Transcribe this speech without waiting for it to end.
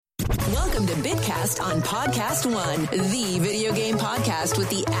Welcome to Bitcast on Podcast One, the video game podcast with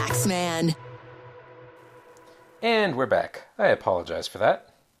the Axeman. And we're back. I apologize for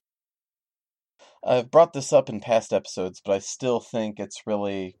that. I've brought this up in past episodes, but I still think it's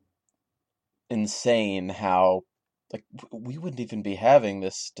really insane how, we wouldn't even be having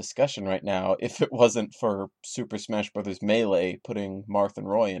this discussion right now if it wasn't for Super Smash Bros. Melee putting Marth and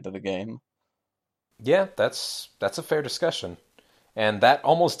Roy into the game. Yeah, that's a fair discussion. And that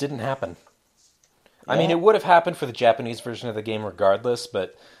almost didn't happen. I mean, it would have happened for the Japanese version of the game regardless,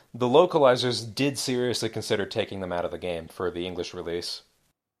 but the localizers did seriously consider taking them out of the game for the English release.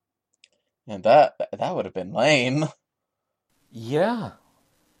 And that would have been lame. Yeah.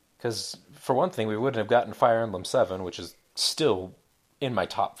 Because, for one thing, we wouldn't have gotten Fire Emblem 7, which is still in my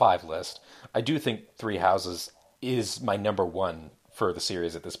top 5 list. I do think Three Houses is my number 1 for the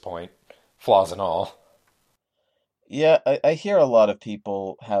series at this point, flaws and all. Yeah, I hear a lot of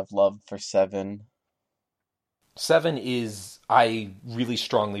people have love for 7. 7 is... I really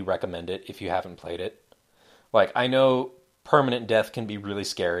strongly recommend it if you haven't played it. I know permanent death can be really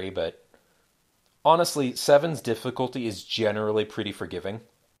scary, but honestly, 7's difficulty is generally pretty forgiving.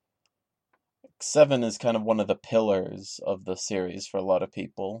 7 is kind of one of the pillars of the series for a lot of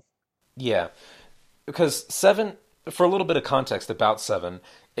people. Yeah, because 7, for a little bit of context about 7,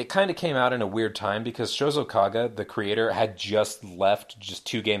 it kind of came out in a weird time because Shozo Kaga, the creator, had just left just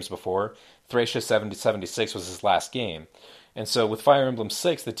 2 games before. Thracia 7076 was his last game. And so with Fire Emblem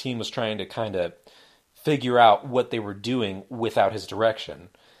 6, the team was trying to kind of figure out what they were doing without his direction.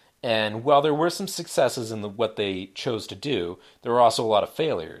 And while there were some successes in what they chose to do, there were also a lot of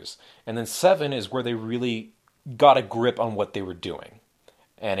failures. And then 7 is where they really got a grip on what they were doing.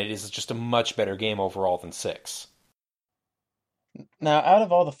 And it is just a much better game overall than 6. Now, out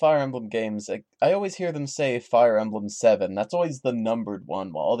of all the Fire Emblem games, I always hear them say Fire Emblem 7. That's always the numbered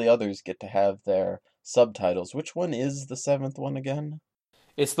one, while all the others get to have their subtitles. Which one is the 7th one again?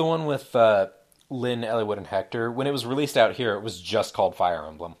 It's the one with Lynn, Eliwood, and Hector. When it was released out here, it was just called Fire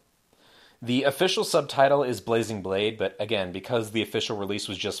Emblem. The official subtitle is Blazing Blade, but again, because the official release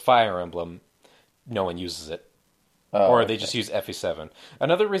was just Fire Emblem, no one uses it. Or they just use FE7.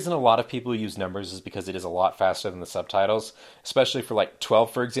 Another reason a lot of people use numbers is because it is a lot faster than the subtitles, especially for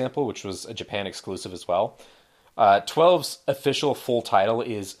 12, for example, which was a Japan exclusive as well. 12's official full title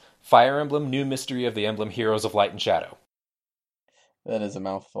is Fire Emblem New Mystery of the Emblem Heroes of Light and Shadow. That is a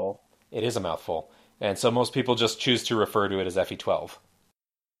mouthful. It is a mouthful. And so most people just choose to refer to it as FE12.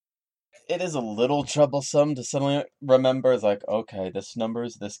 It is a little troublesome to suddenly remember, okay, this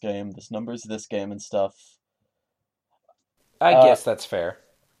number's this game, this number's this game and stuff. I guess that's fair.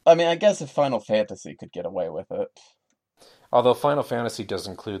 I mean, I guess if Final Fantasy could get away with it. Although Final Fantasy does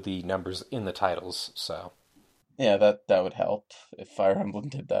include the numbers in the titles, so... Yeah, that would help if Fire Emblem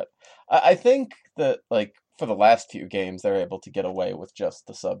did that. I think that, for the last few games, they're able to get away with just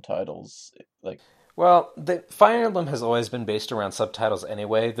the subtitles. Well, the Fire Emblem has always been based around subtitles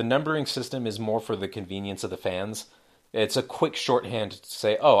anyway. The numbering system is more for the convenience of the fans. It's a quick shorthand to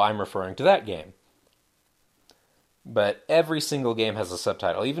say, oh, I'm referring to that game. But every single game has a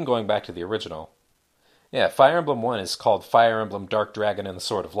subtitle, even going back to the original. Yeah, Fire Emblem 1 is called Fire Emblem Dark Dragon and the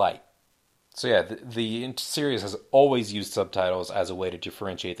Sword of Light. So yeah, the series has always used subtitles as a way to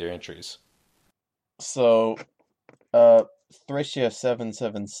differentiate their entries. So, Thracia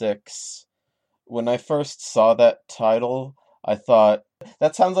 776, when I first saw that title, I thought,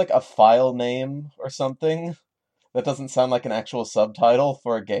 that sounds like a file name or something. That doesn't sound like an actual subtitle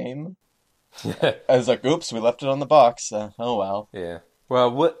for a game. I was like, oops, we left it on the box. Oh well. Yeah. Well,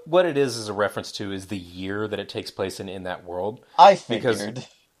 what it is a reference to is the year that it takes place in that world. I figured. Because,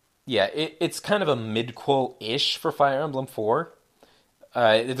 yeah, it's kind of a midquel-ish for Fire Emblem 4.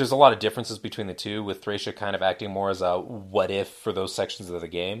 There's a lot of differences between the two, with Thracia kind of acting more as a what-if for those sections of the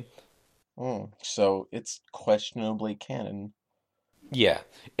game. So it's questionably canon. Yeah.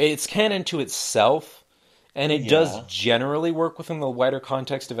 It's canon to itself. And it does generally work within the wider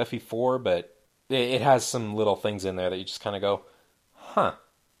context of FE4, but it has some little things in there that you just kind of go, huh.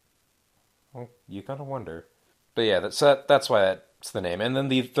 Well, you kind of wonder. But yeah, that's why that's the name. And then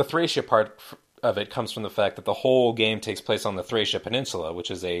the Thracia part of it comes from the fact that the whole game takes place on the Thracia Peninsula,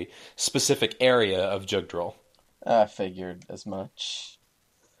 which is a specific area of Jugdral. I figured as much.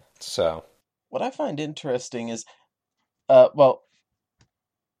 So. What I find interesting is,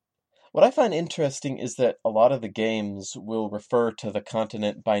 what I find interesting is that a lot of the games will refer to the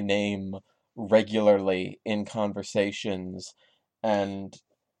continent by name regularly in conversations, and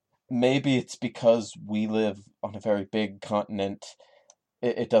maybe it's because we live on a very big continent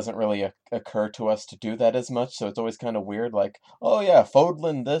it doesn't really occur to us to do that as much, so it's always kind of weird, like, oh yeah,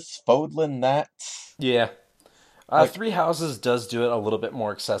 Fodlan this, Fodlan that. Yeah. Like, Three Houses does do it a little bit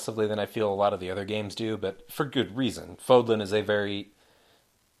more excessively than I feel a lot of the other games do, but for good reason. Fodlan is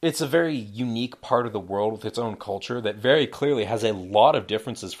it's a very unique part of the world with its own culture that very clearly has a lot of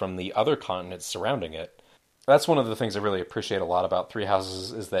differences from the other continents surrounding it. That's one of the things I really appreciate a lot about Three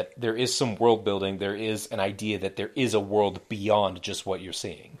Houses is that there is some world building, there is an idea that there is a world beyond just what you're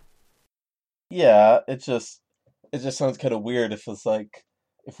seeing. yeah, it just sounds kind of weird if it's like,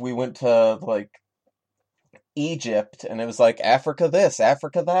 if we went to, like, Egypt and it was like, Africa this,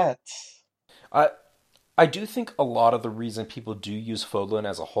 Africa that. I I do think a lot of the reason people do use Fodlan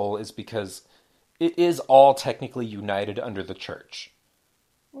as a whole is because it is all technically united under the church.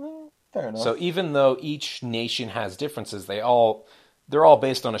 Well, fair So enough. even though each nation has differences, they're all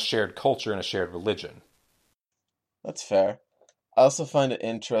based on a shared culture and a shared religion. That's fair. I also find it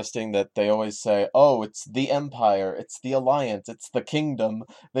interesting that they always say, "Oh, it's the Empire, it's the Alliance, it's the Kingdom."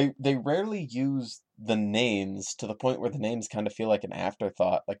 They rarely use the names to the point where the names kind of feel like an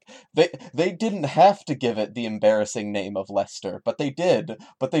afterthought. Like they didn't have to give it the embarrassing name of Lester, but they did.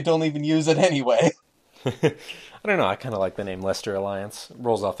 But they don't even use it anyway. I don't know. I kind of like the name Lester Alliance. It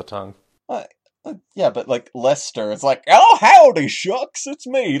rolls off the tongue. Uh, yeah, but like Lester, it's like, "Oh, howdy, shucks, it's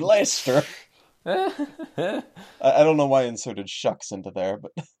me, Lester." I don't know why I inserted shucks into there,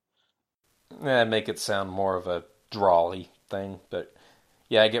 but Make it sound more of a drawly thing, but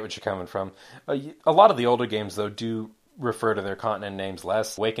yeah, I get what you're coming from. A lot of the older games, though, do refer to their continent names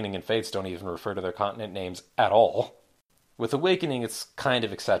less. Awakening and Fates don't even refer to their continent names at all. With Awakening, it's kind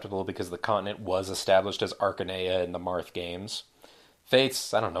of acceptable because the continent was established as Arcanea in the Marth games.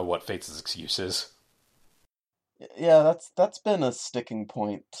 Fates, I don't know what Fates' excuse is. yeah, that's been a sticking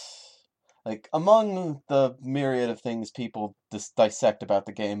point. Like, among the myriad of things people dissect about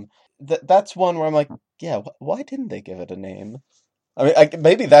the game, that's one where I'm like, yeah, why didn't they give it a name? I mean,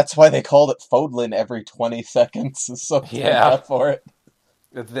 maybe that's why they called it Fodlin every 20 seconds, so to make Yeah, up for it.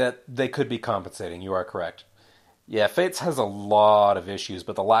 that they could be compensating. You are correct. Yeah, Fates has a lot of issues,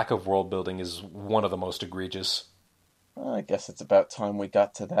 but the lack of world building is one of the most egregious. Well, I guess it's about time we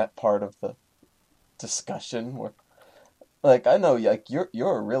got to that part of the discussion where, like, I know, like, you're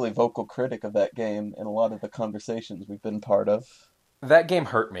a really vocal critic of that game in a lot of the conversations we've been part of. That game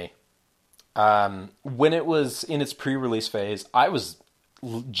hurt me. When it was in its pre-release phase, I was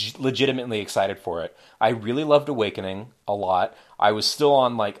legitimately excited for it. I really loved Awakening a lot. I was still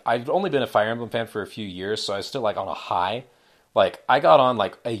on like I've only been a Fire Emblem fan for a few years, so I was still like on a high. Like I got on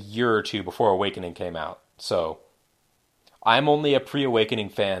like a year or two before Awakening came out. So I'm only a pre-Awakening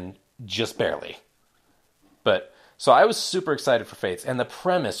fan just barely. But so I was super excited for Fates and the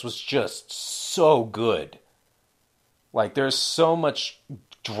premise was just so good. Like there's so much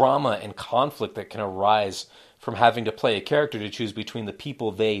drama and conflict that can arise from having to play a character to choose between the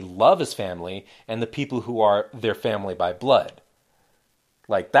people they love as family and the people who are their family by blood.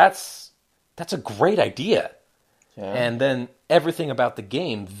 Like that's a great idea. Yeah. And then everything about the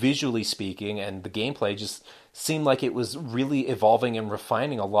game, visually speaking, and the gameplay just seemed like it was really evolving and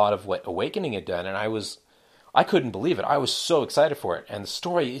refining a lot of what Awakening had done. And I couldn't believe it. I was so excited for it. And the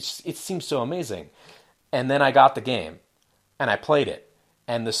story, it seemed so amazing. And then I got the game and I played it.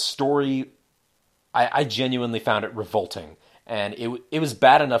 And the story, I genuinely found it revolting. And it was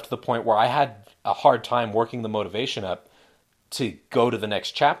bad enough to the point where I had a hard time working the motivation up to go to the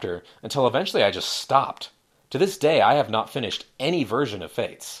next chapter until eventually I just stopped. To this day, I have not finished any version of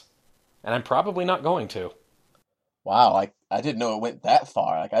Fates. And I'm probably not going to. Wow, I didn't know it went that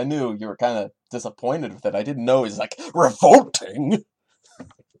far. Like, I knew you were kind of disappointed with it. I didn't know it was, like, revolting.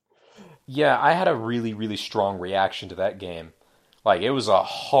 Yeah, I had a really, really strong reaction to that game. Like, it was a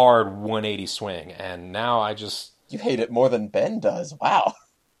hard 180 swing, and now You hate it more than Ben does. Wow.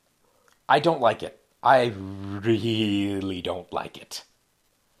 I don't like it. I really don't like it.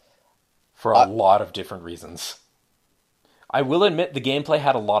 For a Uh, lot of different reasons. I will admit the gameplay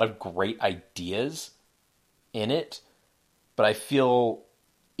had a lot of great ideas in it, but I feel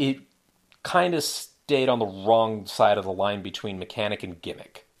it kind of stayed on the wrong side of the line between mechanic and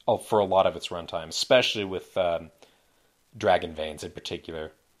gimmick for a lot of its runtime, especially with Dragon Veins in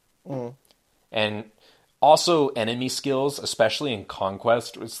particular. mm. And also enemy skills, especially in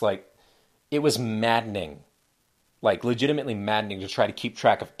Conquest, it's like it was maddening. Like legitimately maddening to try to keep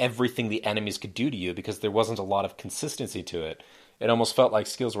track of everything the enemies could do to you because there wasn't a lot of consistency to it. It almost felt like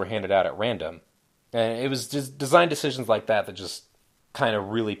skills were handed out at random. And it was just design decisions like that that just kind of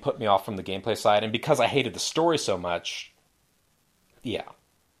really put me off from the gameplay side. And because I hated the story so much, yeah.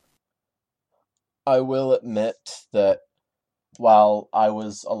 I will admit that while I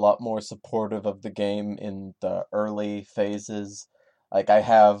was a lot more supportive of the game in the early phases, like I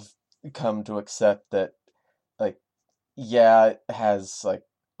have come to accept that, like, yeah, it has like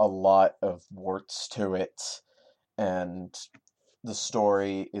a lot of warts to it, and the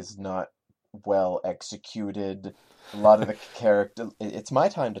story is not well executed. A lot of the character, it's my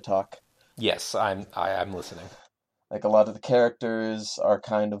time to talk. Yes, I'm listening. Like a lot of the characters are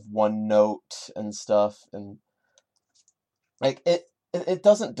kind of one note and stuff, and like it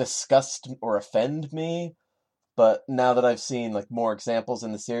doesn't disgust or offend me, but now that I've seen like more examples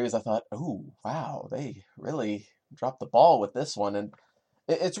in the series, I thought, "Ooh, wow, they really dropped the ball with this one." And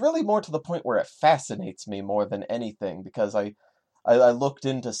it's really more to the point where it fascinates me more than anything, because I looked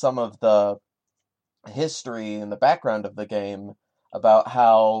into some of the history and the background of the game about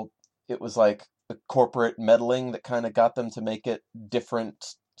how it was like the corporate meddling that kind of got them to make it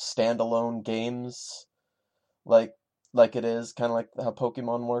different standalone games, like like it is kind of like how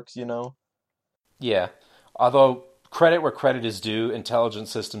Pokemon works, you know? Yeah. Although credit where credit is due, Intelligent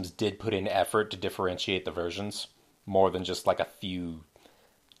Systems did put in effort to differentiate the versions more than just like a few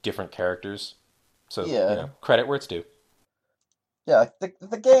different characters. So, Yeah. credit where it's due. Yeah, like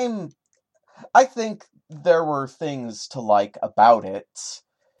the game, I think there were things to like about it.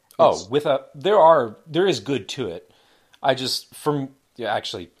 Oh, It's there is good to it. I just from yeah,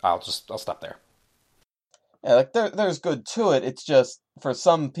 actually I'll stop there. yeah, like there's good to it. It's just for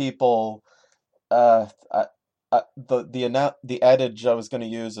some people, the adage I was going to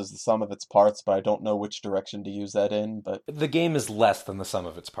use is the sum of its parts, but I don't know which direction to use that in. But The game is less than the sum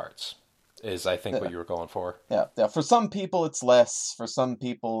of its parts, is I think yeah, what you were going for. yeah. For some people, it's less. For some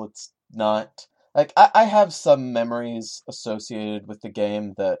people, it's not. Like I have some memories associated with the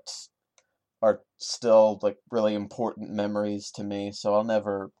game that are still like really important memories to me, so I'll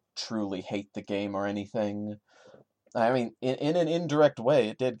never truly hate the game or anything. I mean, in an indirect way,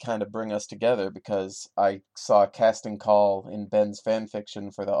 it did kind of bring us together because I saw a casting call in Ben's fan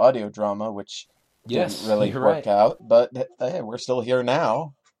fiction for the audio drama, which didn't Yes, really you're work right. out, but hey, we're still here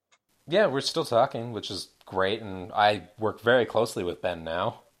now. Yeah, we're still talking, which is great, and I work very closely with Ben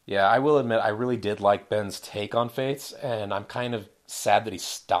now. Yeah, I will admit I really did like Ben's take on Fates, and I'm kind of sad that he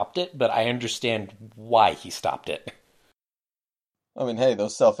stopped it, but I understand why he stopped it. I mean, hey,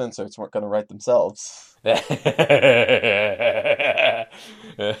 those self inserts weren't going to write themselves. He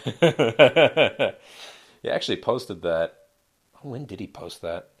actually posted that. When did he post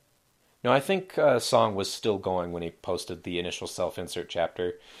that? No, I think Song was still going when he posted the initial self-insert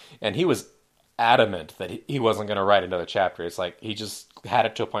chapter, and he was adamant that he wasn't going to write another chapter. It's like he just had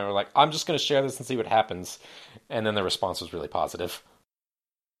it to a point where like I'm just going to share this and see what happens, and then the response was really positive.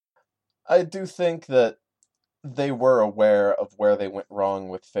 I do think that they were aware of where they went wrong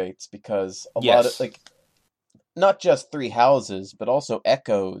with Fates because a lot of, Yes, like, not just Three Houses, but also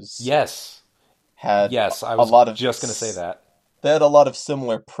Echoes yes, had yes. I a was lot of just going to say that. they had a lot of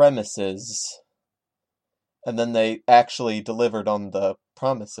similar premises, and then they actually delivered on the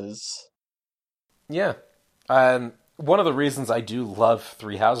promises. Yeah. One of the reasons I do love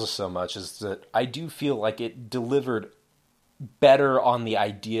Three Houses so much is that I do feel like it delivered better on the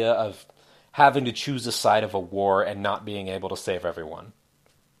idea of having to choose a side of a war and not being able to save everyone.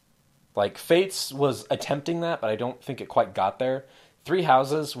 Like, Fates was attempting that, but I don't think it quite got there. Three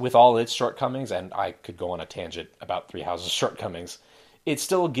Houses, with all its shortcomings, and I could go on a tangent about Three Houses' shortcomings, it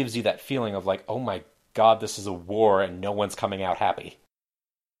still gives you that feeling of like, oh my god, this is a war and no one's coming out happy.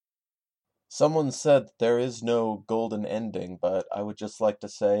 Someone said there is no golden ending, but I would just like to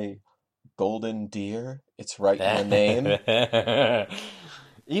say golden deer. It's right in the name.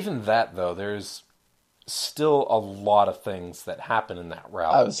 Even that, though, there's still a lot of things that happen in that I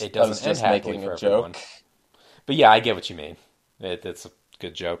route. was It I was doesn't end just happily making a for everyone. joke. But yeah, I get what you mean. It's a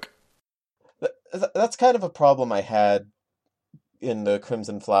good joke. That's kind of a problem I had in the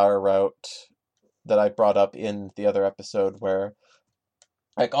Crimson Flower route that I brought up in the other episode where,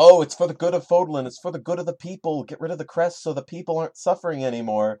 like, oh, it's for the good of Fodlan, it's for the good of the people, get rid of the crest so the people aren't suffering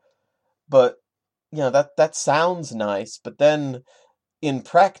anymore. But, that sounds nice, but then in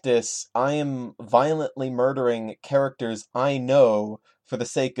practice, I am violently murdering characters I know for the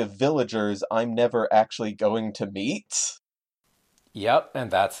sake of villagers I'm never actually going to meet. Yep,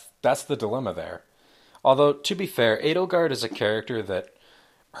 and that's the dilemma there. Although, to be fair, Edelgard is a character that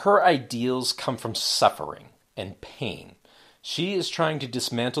her ideals come from suffering and pain. She is trying to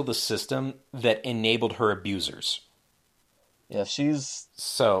dismantle the system that enabled her abusers. Yeah, she's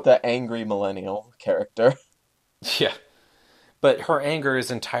So, the angry millennial character. yeah. But her anger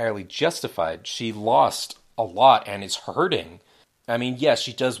is entirely justified. She lost a lot and is hurting. I mean, yes,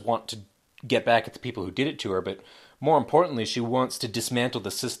 she does want to get back at the people who did it to her, but More importantly, she wants to dismantle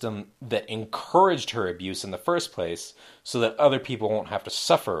the system that encouraged her abuse in the first place so that other people won't have to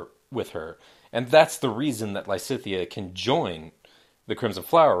suffer with her. And that's the reason that Lysithea can join the Crimson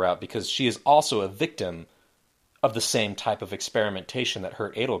Flower route, because she is also a victim of the same type of experimentation that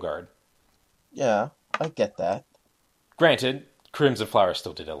hurt Edelgard. Yeah, I get that. Granted, Crimson Flower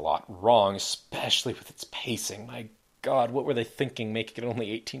still did a lot wrong, especially with its pacing. My God, what were they thinking making it only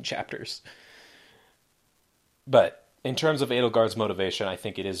 18 chapters? But in terms of Edelgard's motivation, I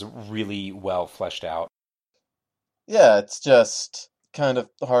think it is really well fleshed out. Yeah, it's just kind of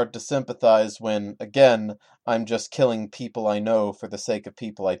hard to sympathize when, again, I'm just killing people I know for the sake of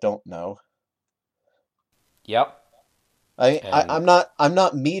people I don't know. Yep. I'm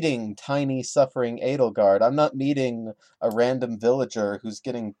not meeting tiny suffering Edelgard. I'm not meeting a random villager who's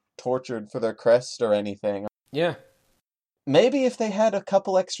getting tortured for their crest or anything. Yeah. Maybe if they had a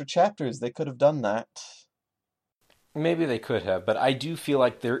couple extra chapters, they could have done that. Maybe they could have, but I do feel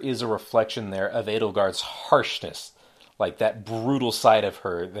like there is a reflection there of Edelgard's harshness, like that brutal side of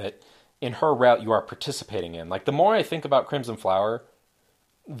her that in her route you are participating in. Like, the more I think about Crimson Flower,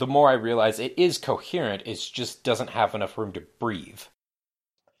 the more I realize it is coherent, it just doesn't have enough room to breathe.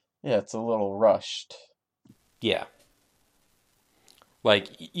 Yeah, it's a little rushed. Yeah. Like,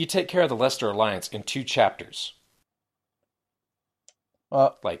 you take care of the Leicester Alliance in 2 chapters.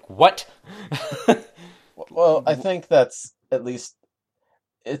 Like, what? Well, I think that's at least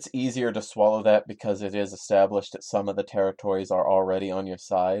it's easier to swallow that because it is established that some of the territories are already on your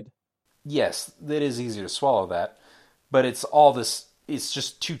side. Yes, it is easier to swallow that, but it's all this, it's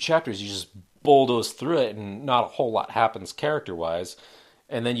just 2 chapters, you just bulldoze through it and not a whole lot happens character-wise,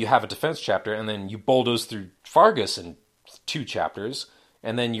 and then you have a defense chapter, and then you bulldoze through Fargus in 2 chapters,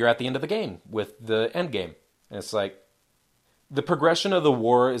 and then you're at the end of the game with the end game. And it's like, the progression of the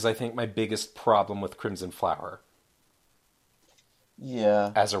war is, I think, my biggest problem with Crimson Flower.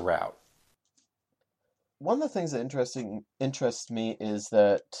 Yeah. As a route. One of the things that interests me is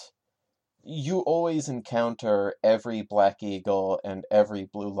that you always encounter every Black Eagle and every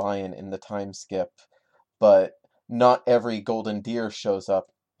Blue Lion in the time skip, but not every Golden Deer shows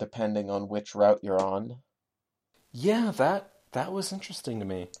up depending on which route you're on. Yeah, that was interesting to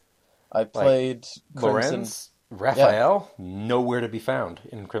me. I played Lorenz, Raphael, nowhere to be found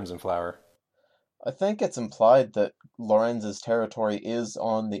in Crimson Flower. I think it's implied that Lorenz's territory is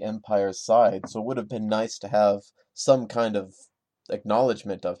on the Empire's side, so it would have been nice to have some kind of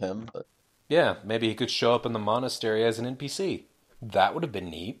acknowledgement of him. But yeah, maybe he could show up in the monastery as an NPC. That would have been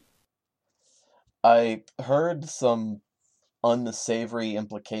neat. I heard some unsavory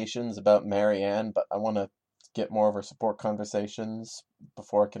implications about Marianne, but I want to get more of her support conversations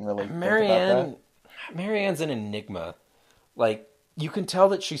before I can really think about that. Marianne's an enigma. Like, you can tell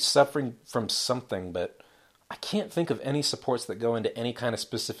that she's suffering from something, but I can't think of any supports that go into any kind of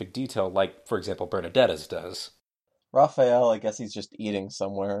specific detail, like, for example, Bernadetta's does. Raphael, I guess he's just eating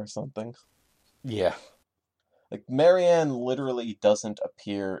somewhere or something. Yeah. Like, Marianne literally doesn't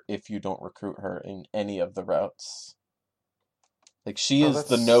appear if you don't recruit her in any of the routes. Like, she is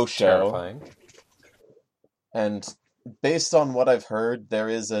the no-show. Terrifying. And based on what I've heard, there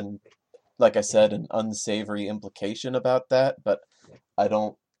is like I said, an unsavory implication about that, but I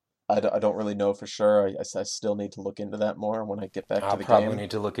don't really know for sure. I still need to look into that more when I get back to the game. I'll probably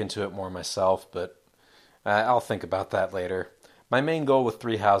need to look into it more myself, but I'll think about that later. My main goal with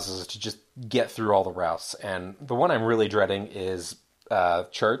 3 Houses is to just get through all the routes, and the one I'm really dreading is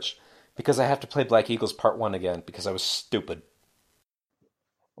Church, because I have to play Black Eagles Part 1 again, because I was stupid.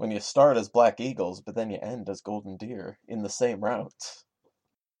 When you start as Black Eagles, but then you end as Golden Deer in the same route.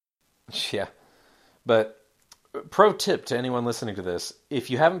 Yeah, but pro tip to anyone listening to this, if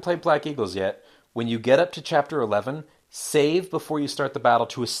you haven't played Black Eagles yet, when you get up to Chapter 11, save before you start the battle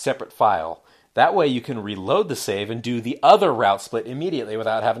to a separate file. That way you can reload the save and do the other route split immediately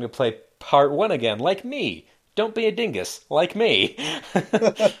without having to play Part 1 again, like me. Don't be a dingus, like me.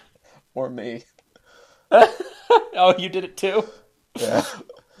 Or me. Oh, you did it too? Yeah.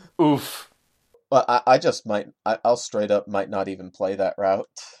 Oof. Well, I'll straight up might not even play that route.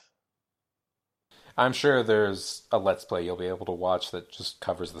 I'm sure there's a Let's Play you'll be able to watch that just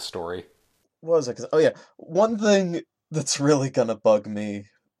covers the story. What was it? Oh yeah, one thing that's really gonna bug me,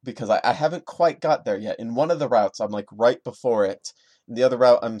 because I haven't quite got there yet. In one of the routes, I'm like right before it. In the other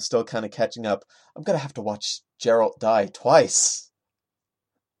route, I'm still kind of catching up. I'm gonna have to watch Geralt die twice.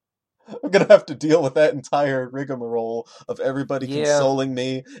 I'm gonna have to deal with that entire rigmarole of everybody consoling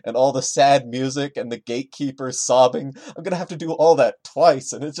me and all the sad music and the gatekeeper sobbing. I'm gonna have to do all that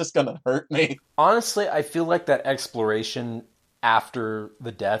twice, and it's just gonna hurt me. Honestly, I feel like that exploration after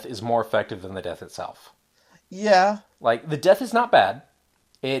the death is more effective than the death itself. Yeah. Like, the death is not bad.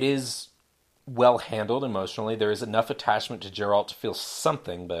 It is well handled emotionally. There is enough attachment to Geralt to feel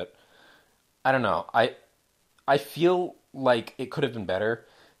something, but I don't know. I feel like it could have been better,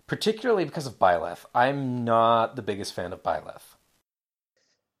 particularly because of Byleth. I'm not the biggest fan of Byleth.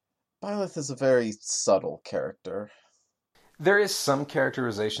 Byleth is a very subtle character. There is some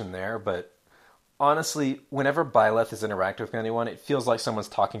characterization there, but honestly, whenever Byleth is interacting with anyone, it feels like someone's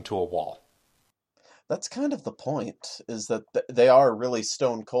talking to a wall. That's kind of the point, is that they are really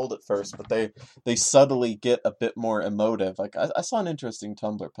stone cold at first, but they subtly get a bit more emotive. Like I saw an interesting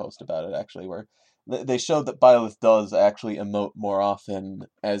Tumblr post about it actually, where they showed that Byleth does actually emote more often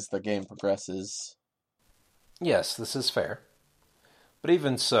as the game progresses. Yes, this is fair. But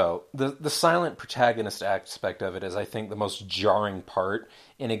even so, the silent protagonist aspect of it is, I think, the most jarring part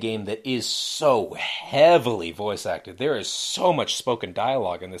in a game that is so heavily voice acted. There is so much spoken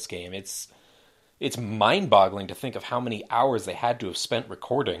dialogue in this game. It's mind-boggling to think of how many hours they had to have spent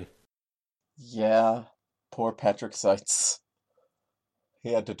recording. Yeah, poor Patrick Seitz.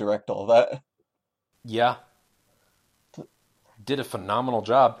 He had to direct all that. Yeah, did a phenomenal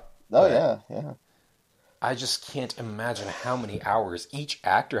job, Oh but yeah, yeah. I just can't imagine how many hours each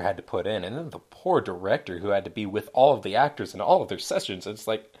actor had to put in, and then the poor director who had to be with all of the actors in all of their sessions. It's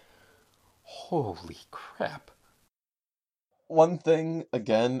like, holy crap. One thing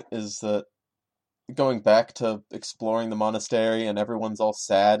again is that going back to exploring the monastery and everyone's all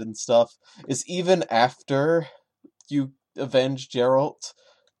sad and stuff is even after you avenge Geralt,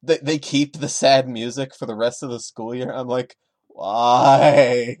 they keep the sad music for the rest of the school year. I'm like,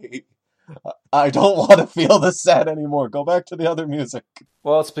 why? I don't want to feel this sad anymore. Go back to the other music.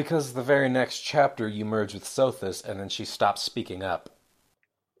 Well, it's because the very next chapter you merge with Sothis, and then she stops speaking up.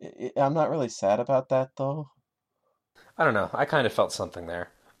 I'm not really sad about that though. I don't know. I kind of felt something there.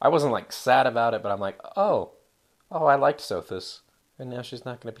 I wasn't like sad about it, but I'm like, oh, I liked Sothis, and now she's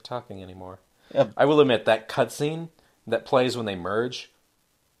not going to be talking anymore. Yeah. I will admit that cutscene that plays when they merge,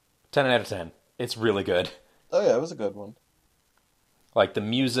 10 out of 10. It's really good. Oh yeah, it was a good one. Like the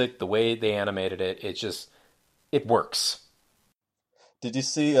music, the way they animated it, it works. Did you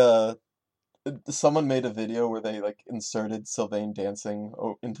see someone made a video where they like inserted Sylvain dancing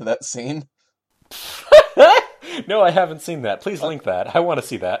into that scene? No, I haven't seen that. Please Uh, link that. I want to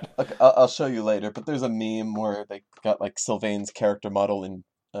see that. Okay, I'll show you later, but there's a meme where they got like Sylvain's character model in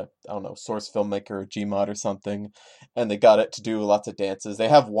I don't know, Source Filmmaker or Gmod or something, and they got it to do lots of dances. They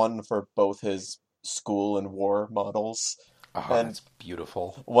have one for both his school and war models, Oh, and that's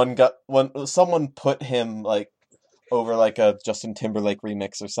beautiful. someone put him like over like a Justin Timberlake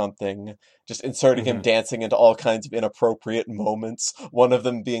remix or something, just inserting him Hmm. dancing into all kinds of inappropriate moments. One of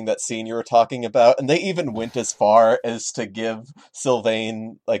them being that scene you were talking about, and they even went as far as to give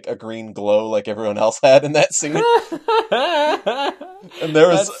Sylvain like a green glow like everyone else had in that scene. And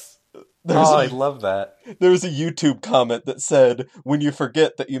That's there's oh, I a love that. there was a YouTube comment that said, "When you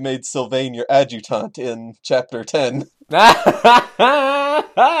forget that you made Sylvain your adjutant in chapter 10."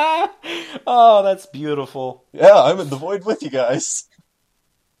 Oh, that's beautiful. Yeah, I'm in the void with you guys.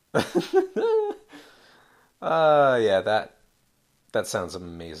 Yeah, that sounds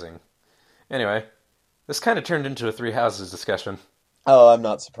amazing. Anyway, this kind of turned into a Three Houses discussion. Oh, I'm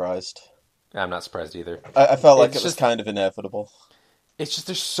not surprised. I'm not surprised either. I felt like It's it was just kind of inevitable. it's just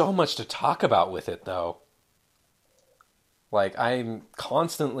there's so much to talk about with it though. Like I'm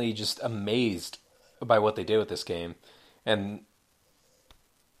constantly just amazed by what they did with this game. And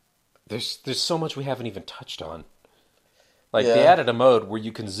there's so much we haven't even touched on. Like they Yeah. added a mode where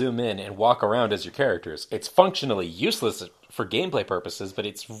you can zoom in and walk around as your characters. It's functionally useless for gameplay purposes, but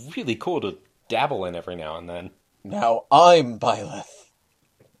it's really cool to dabble in every now and then. Now I'm Byleth.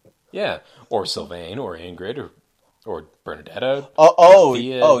 Yeah, or Sylvain, or Ingrid, or Bernadetta, Oh,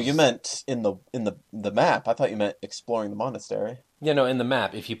 Thea. you meant in the map. I thought you meant exploring the monastery. You know, in the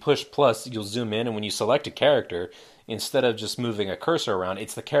map, if you push plus, you'll zoom in, and when you select a character, instead of just moving a cursor around,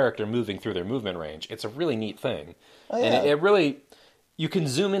 it's the character moving through their movement range. It's a really neat thing. Oh And yeah. it really, you can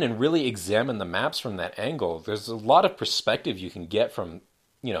zoom in and really examine the maps from that angle. There's a lot of perspective you can get from,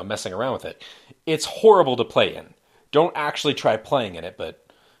 messing around with it. It's horrible to play in. Don't actually try playing in it, but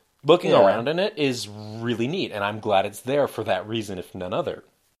looking Yeah. around in it is really neat, and I'm glad it's there for that reason, if none other.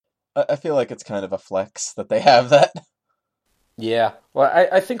 I feel like it's kind of a flex that they have that. Yeah. Well,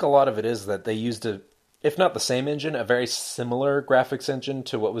 I think a lot of it is that they used if not the same engine, a very similar graphics engine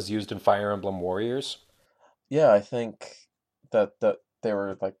to what was used in Fire Emblem Warriors. Yeah, I think that they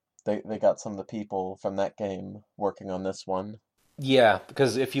were like they got some of the people from that game working on this one. Yeah,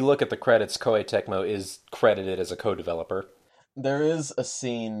 because if you look at the credits, Koei Tecmo is credited as a co-developer. There is a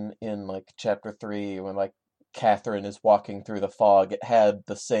scene in like chapter 3 when like Catherine is walking through the fog, it had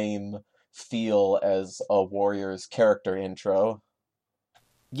the same feel as a Warriors character intro.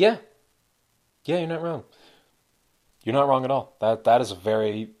 Yeah. Yeah, you're not wrong. You're not wrong at all. That is a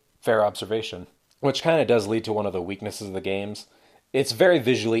very fair observation. Which kind of does lead to one of the weaknesses of the games. It's very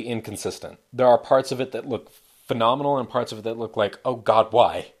visually inconsistent. There are parts of it that look phenomenal and parts of it that look like, oh god,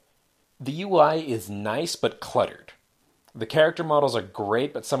 why? The UI is nice but cluttered. The character models are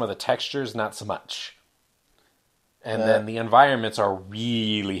great, but some of the textures not so much. And Uh, then the environments are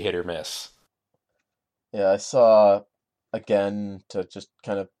really hit or miss. yeah, I saw, again, to just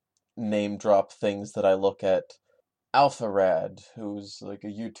kind of name drop things that I look at, AlphaRad, who's like a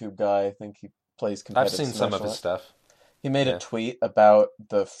YouTube guy. I think he plays I've competitive seen some Smash of a his lot. stuff. He made a Yeah. tweet about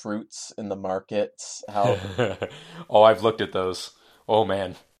the fruits in the markets, how Oh, I've looked at those. Oh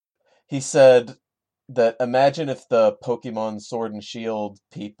man. he said that imagine if the Pokemon Sword and Shield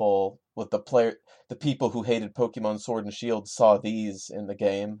people with the people who hated Pokemon Sword and Shield saw these in the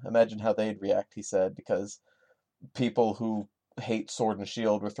game. Imagine how they'd react, he said, because people who hate Sword and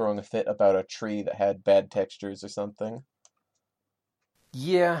Shield were throwing a fit about a tree that had bad textures or something.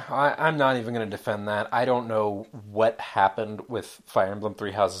 Yeah, I'm not even going to defend that. I don't know what happened with Fire Emblem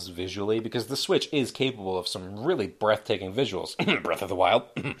Three Houses visually because the Switch is capable of some really breathtaking visuals. Breath of the Wild.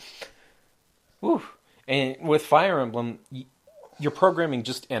 Whew. And with Fire Emblem, you're programming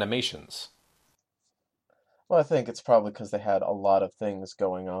just animations. Well, I think it's probably because they had a lot of things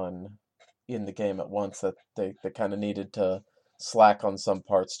going on in the game at once that they kind of needed to slack on some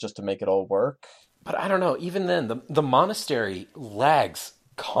parts just to make it all work. But I don't know. Even then, the monastery lags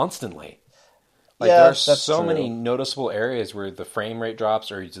constantly. Like there are Yeah, that's so many true. noticeable areas where the frame rate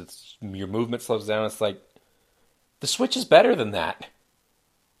drops or your movement slows down. It's like the Switch is better than that.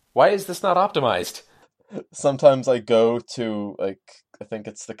 Why is this not optimized? Sometimes I go to like I think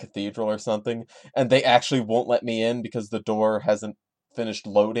it's the cathedral or something, and they actually won't let me in because the door hasn't finished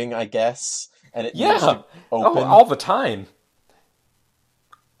loading, I guess, and it needs Yeah. to Oh, open. all the time.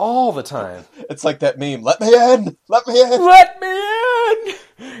 All the time. It's like that meme, "Let me in! Let me in!" Let me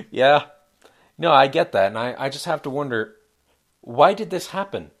in! Yeah. No, I get that. And I just have to wonder why did this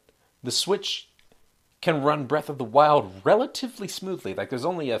happen? The Switch can run Breath of the Wild relatively smoothly. Like, there's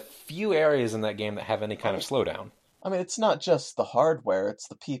only a few areas in that game that have any kind of slowdown. I mean, it's not just the hardware, it's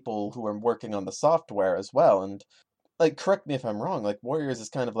the people who are working on the software as well. And like, correct me if I'm wrong, like Warriors is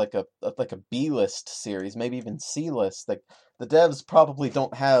kind of like a B-list series, maybe even C-list. Like the devs probably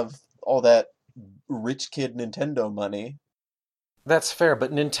don't have all that rich kid Nintendo money. That's fair,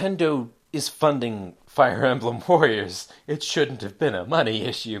 but Nintendo is funding Fire Emblem Warriors. It shouldn't have been a money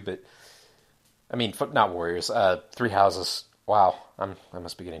issue, but I mean, not Warriors. Three Houses. Wow, I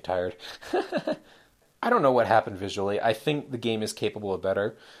must be getting tired. I don't know what happened visually. I think the game is capable of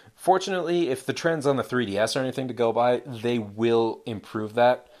better. Fortunately, if the trends on the 3DS are anything to go by, they will improve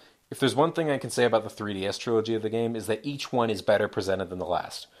that. If there's one thing I can say about the 3DS trilogy of the game is that each one is better presented than the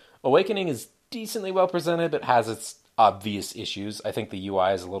last. Awakening is decently well presented, but has its obvious issues. I think the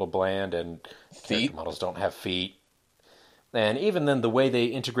UI is a little bland and character Feet. models don't have feet. And even then, the way they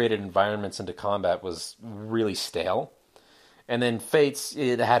integrated environments into combat was really stale. And then Fates,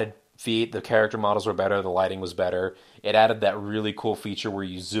 it had feet, the character models were better, the lighting was better. It added that really cool feature where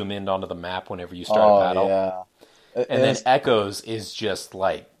you zoom in onto the map whenever you start a Oh battle. yeah. And then There's Echoes is just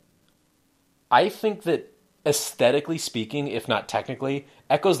like, I think that aesthetically speaking, if not technically,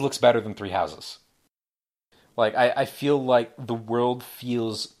 Echoes looks better than Three Houses. Like, I feel like the world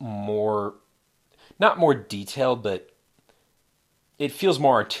feels more, not more detailed, but it feels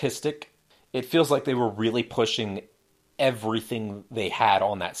more artistic. It feels like they were really pushing everything they had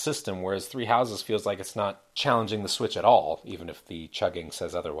on that system, whereas Three Houses feels like it's not challenging the Switch at all, even if the chugging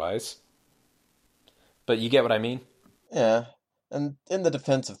says otherwise. But you get what I mean? yeah. And in the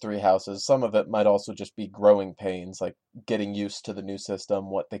defense of Three Houses, some of it might also just be growing pains, like getting used to the new system,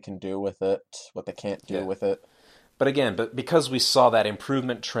 what they can do with it, what they can't do Yeah. with it. But again, because we saw that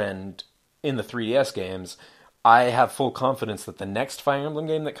improvement trend in the 3DS games, I have full confidence that the next Fire Emblem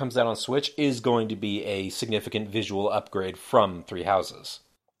game that comes out on Switch is going to be a significant visual upgrade from Three Houses.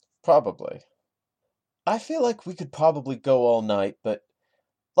 Probably. I feel like we could probably go all night, but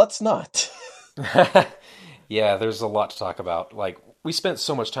let's not. Yeah, there's a lot to talk about. Like, we spent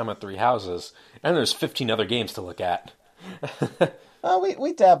so much time on Three Houses, and there's 15 other games to look at.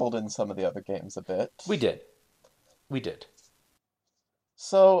 We dabbled in some of the other games a bit. We did. We did.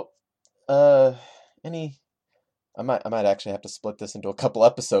 So, uh, any I might actually have to split this into a couple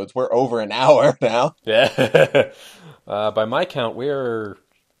episodes. We're over an hour now. Yeah. By my count, we're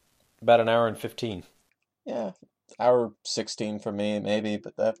about an hour and 15. Yeah, hour 16 for me, maybe,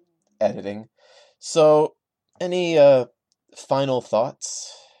 but that editing. So, Any final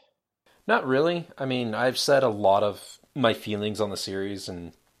thoughts? Not really. I mean, I've said a lot of my feelings on the series,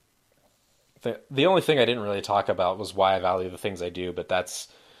 and the only thing I didn't really talk about was why I value the things I do, but that's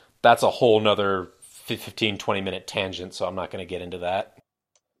a whole nother 15, 20-minute tangent, so I'm not going to get into that.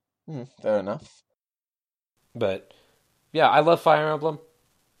 Fair enough. But yeah, I love Fire Emblem,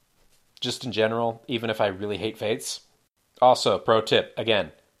 just in general, even if I really hate Fates. Also, pro tip,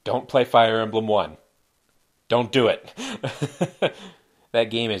 again, don't play Fire Emblem 1. Don't do it. That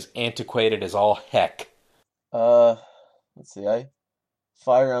game is antiquated as all heck. Let's see,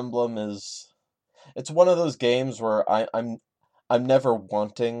 Fire Emblem it's one of those games where I'm never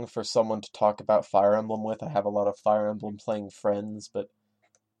wanting for someone to talk about Fire Emblem with. I have a lot of Fire Emblem playing friends, but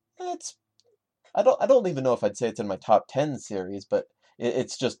I don't even know if I'd say it's in my top 10 series, but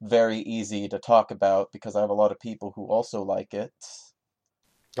it's just very easy to talk about because I have a lot of people who also like it.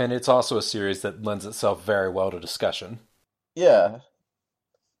 And it's also a series that lends itself very well to discussion. Yeah.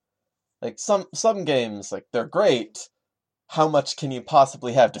 Like some games, like they're great. How much can you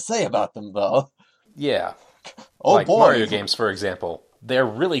possibly have to say about them, though? Yeah. Oh like boy. Mario games, for example. They're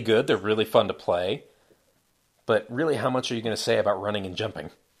really good, they're really fun to play, but really how much are you going to say about running and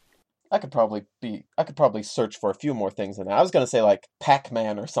jumping? I could probably search for a few more things than that. I was gonna say like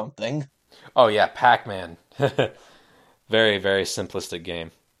Pac-Man or something. Oh yeah, Pac-Man. Very, very simplistic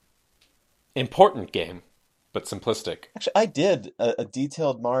game. Important game, but simplistic. Actually, I did a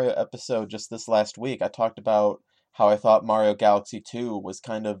detailed Mario episode just this last week. I talked about how I thought Mario Galaxy 2 was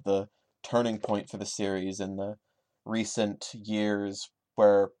kind of the turning point for the series in the recent years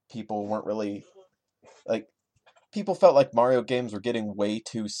where people weren't really like people felt like Mario games were getting way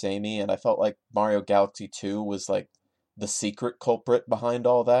too samey, and I felt like Mario Galaxy 2 was like the secret culprit behind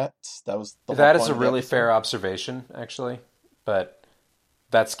all that. That was the whole That is point a of the really episode. fair observation, actually, but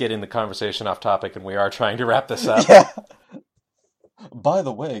that's getting the conversation off topic, and we are trying to wrap this up. Yeah. By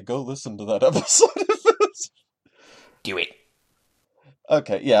the way, go listen to that episode. Do it.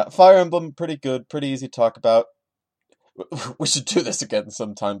 Okay, yeah, Fire Emblem, pretty good, pretty easy to talk about. We should do this again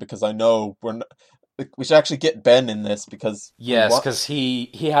sometime because I know we should actually get Ben in this because Yes, because he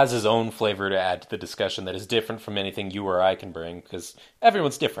has his own flavor to add to the discussion that is different from anything you or I can bring, because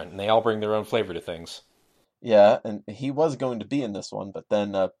everyone's different, and they all bring their own flavor to things. yeah, and he was going to be in this one, but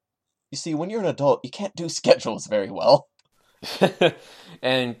then you see, when you're an adult, you can't do schedules very well.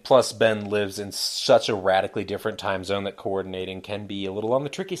 And plus, Ben lives in such a radically different time zone that coordinating can be a little on the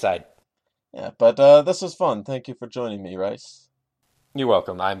tricky side. Yeah, but this was fun. Thank you for joining me, Rice. You're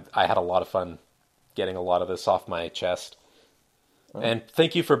welcome. I had a lot of fun getting a lot of this off my chest. And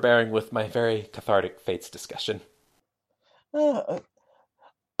thank you for bearing with my very cathartic Fates discussion.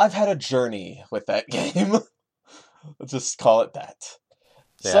 I've had a journey with that game. Let's just call it that.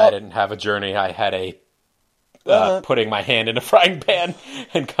 Yeah, So, I didn't have a journey. I had a putting my hand in a frying pan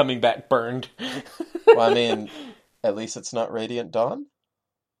and coming back burned. well, I mean, at least it's not Radiant Dawn.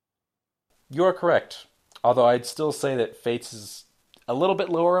 You are correct. Although I'd still say that Fates is a little bit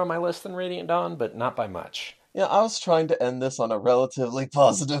lower on my list than Radiant Dawn, but not by much. Yeah, I was trying to end this on a relatively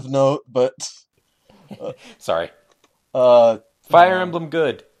positive note, but Sorry. uh, Fire Emblem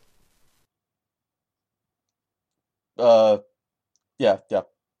good. yeah,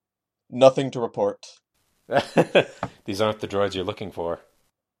 nothing to report. These aren't the droids you're looking for.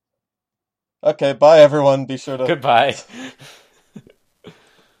 Okay, bye everyone. Be sure to. Goodbye.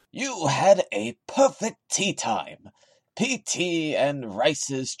 You had a perfect tea time. PT and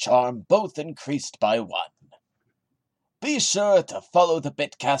Rice's charm both increased by 1. Be sure to follow the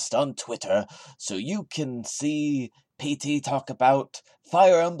Bitcast on Twitter so you can see PT talk about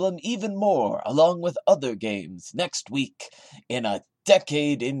Fire Emblem even more, along with other games, next week in a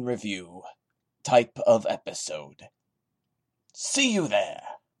Decade in Review type of episode. See you there.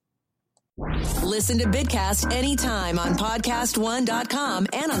 Listen to Bitcast anytime on podcastone.com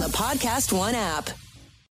and on the Podcast One app.